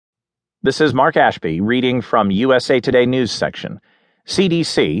This is Mark Ashby reading from USA Today News section.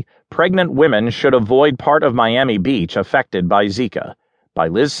 CDC, pregnant women should avoid part of Miami Beach affected by Zika, by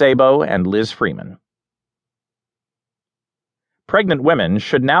Liz Szabo and Liz Freeman. Pregnant women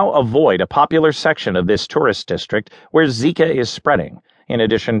should now avoid a popular section of this tourist district where Zika is spreading, in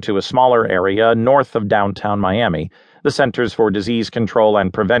addition to a smaller area north of downtown Miami, the Centers for Disease Control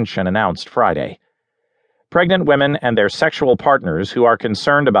and Prevention announced Friday. Pregnant women and their sexual partners who are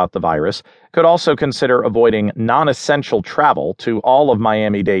concerned about the virus could also consider avoiding non-essential travel to all of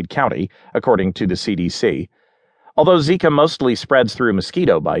Miami-Dade County, according to the CDC. Although Zika mostly spreads through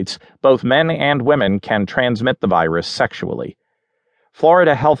mosquito bites, both men and women can transmit the virus sexually.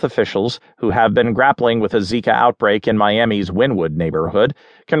 Florida health officials, who have been grappling with a Zika outbreak in Miami's Wynwood neighborhood,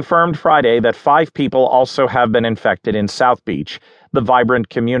 confirmed Friday that 5 people also have been infected in South Beach, the vibrant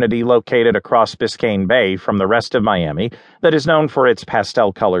community located across Biscayne Bay from the rest of Miami that is known for its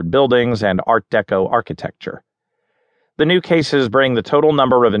pastel-colored buildings and Art Deco architecture. The new cases bring the total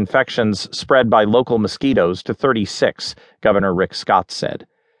number of infections spread by local mosquitoes to 36, Governor Rick Scott said.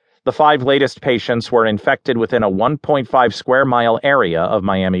 The 5 latest patients were infected within a 1.5 square mile area of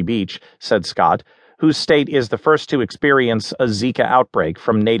Miami Beach, said Scott, whose state is the first to experience a Zika outbreak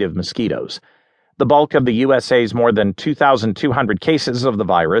from native mosquitoes. The bulk of the USA's more than 2,200 cases of the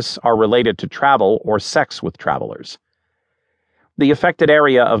virus are related to travel or sex with travelers. The affected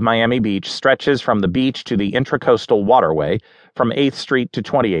area of Miami Beach stretches from the beach to the Intracoastal Waterway, from 8th Street to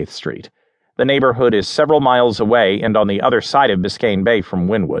 28th Street. The neighborhood is several miles away and on the other side of Biscayne Bay from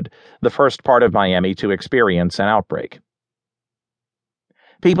Wynwood, the first part of Miami to experience an outbreak.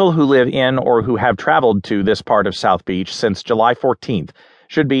 People who live in or who have traveled to this part of South Beach since July 14th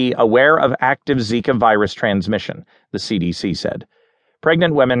should be aware of active Zika virus transmission, the CDC said.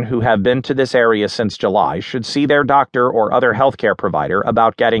 Pregnant women who have been to this area since July should see their doctor or other healthcare provider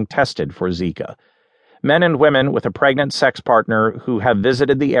about getting tested for Zika. Men and women with a pregnant sex partner who have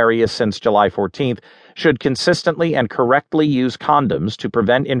visited the area since July 14th should consistently and correctly use condoms to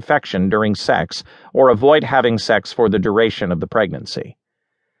prevent infection during sex or avoid having sex for the duration of the pregnancy.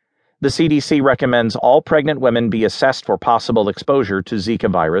 The CDC recommends all pregnant women be assessed for possible exposure to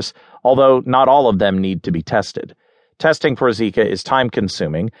Zika virus, although not all of them need to be tested. Testing for Zika is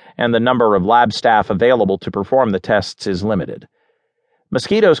time-consuming, and the number of lab staff available to perform the tests is limited.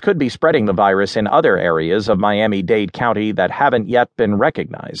 Mosquitoes could be spreading the virus in other areas of Miami-Dade County that haven't yet been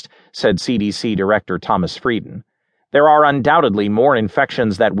recognized, said CDC Director Thomas Frieden. There are undoubtedly more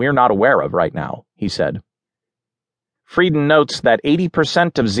infections that we're not aware of right now, he said. Frieden notes that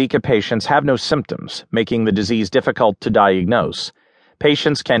 80% of Zika patients have no symptoms, making the disease difficult to diagnose.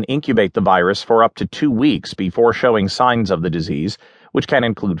 Patients can incubate the virus for up to 2 weeks before showing signs of the disease, which can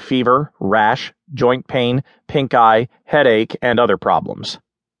include fever, rash, joint pain, pink eye, headache, and other problems.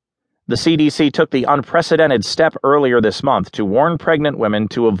 The CDC took the unprecedented step earlier this month to warn pregnant women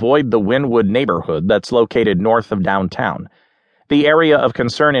to avoid the Wynwood neighborhood that's located north of downtown. The area of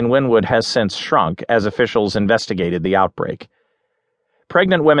concern in Wynwood has since shrunk as officials investigated the outbreak.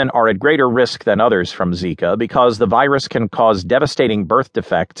 Pregnant women are at greater risk than others from Zika because the virus can cause devastating birth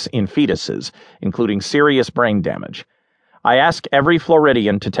defects in fetuses, including serious brain damage. I ask every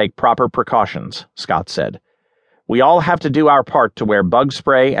Floridian to take proper precautions, Scott said. We all have to do our part to wear bug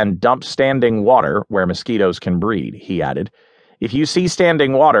spray and dump standing water where mosquitoes can breed, he added. If you see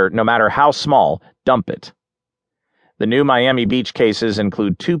standing water, no matter how small, dump it. The new Miami Beach cases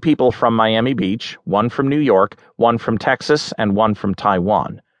include 2 people from Miami Beach, 1 from New York, 1 from Texas, and 1 from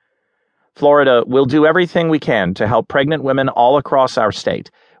Taiwan. Florida will do everything we can to help pregnant women all across our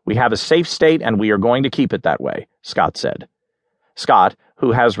state. We have a safe state and we are going to keep it that way, Scott said. Scott,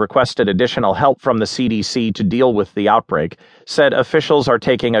 who has requested additional help from the CDC to deal with the outbreak, said officials are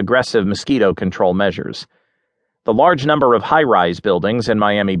taking aggressive mosquito control measures. The large number of high-rise buildings in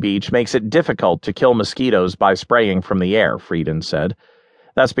Miami Beach makes it difficult to kill mosquitoes by spraying from the air, Frieden said.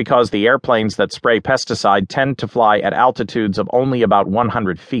 That's because the airplanes that spray pesticide tend to fly at altitudes of only about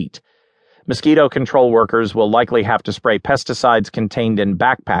 100 feet. Mosquito control workers will likely have to spray pesticides contained in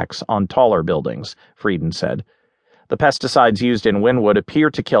backpacks on taller buildings, Frieden said. The pesticides used in Wynwood appear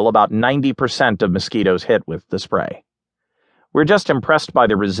to kill about 90% of mosquitoes hit with the spray. We're just impressed by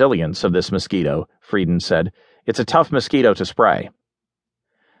the resilience of this mosquito, Frieden said. It's a tough mosquito to spray.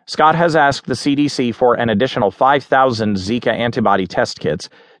 Scott has asked the CDC for an additional 5,000 Zika antibody test kits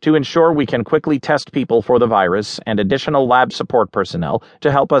to ensure we can quickly test people for the virus and additional lab support personnel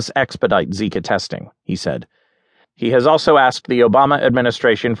to help us expedite Zika testing, he said. He has also asked the Obama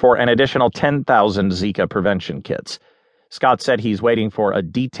administration for an additional 10,000 Zika prevention kits. Scott said he's waiting for a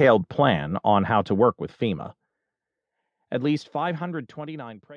detailed plan on how to work with FEMA. At least 529